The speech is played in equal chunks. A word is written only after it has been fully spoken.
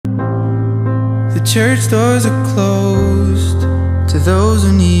church doors are closed to those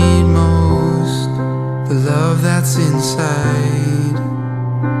who need most the love that's inside.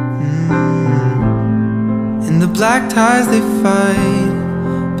 And the black ties they fight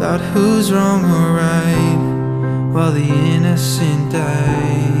about who's wrong or right, while the innocent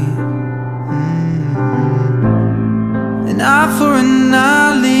die. An eye for an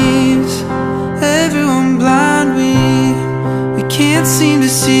eye leaves everyone blind. We can't seem to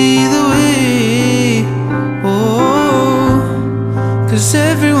see the way. Oh, 'cause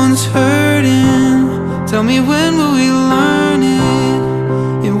everyone's hurting. Tell me, when will we learn it?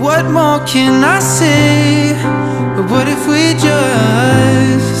 And what more can I say? But what if we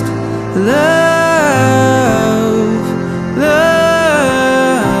just love,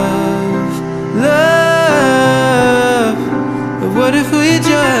 love, love? But what if we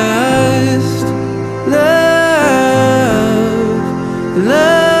just love,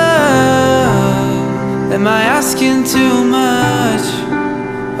 love? Am I asking too much?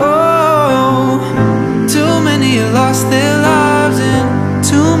 Oh, too many lost their lives and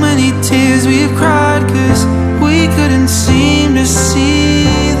too many tears we've cried, 'cause we couldn't seem to see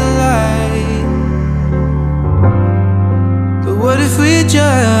the light. But what if we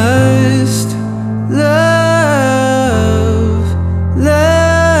just love,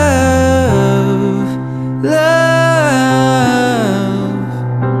 love, love?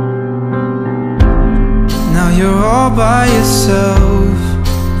 Now you're all by yourself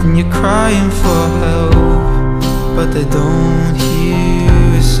and you're crying for help, but they don't hear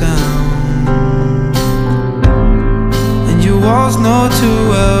a sound. And your walls know too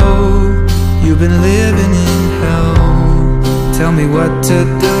well you've been living in hell. Tell me what to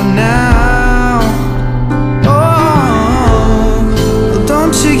do now. Oh, well,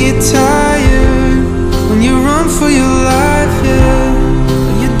 don't you get tired when you run for your life? Yeah,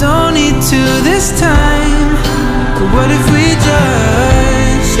 well, you don't need to this time. But what if we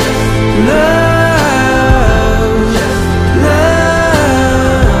just love,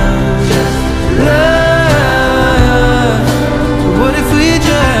 love, love? But what if we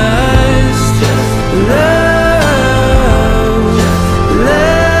just love,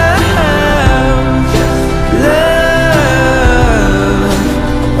 love, love?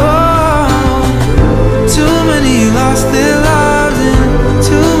 Oh, too many lost their lives and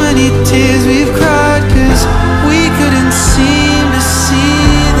too many tears we've cried, 'cause we couldn't seem to see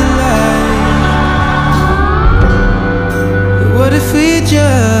the light. But what if we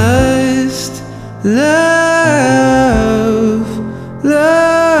just love,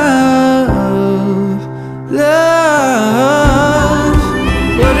 love, love?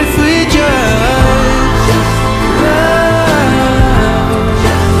 What if we just love,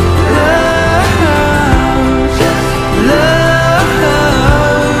 love, love?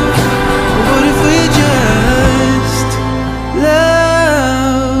 What if we just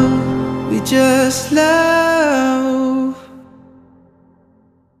love, we just love?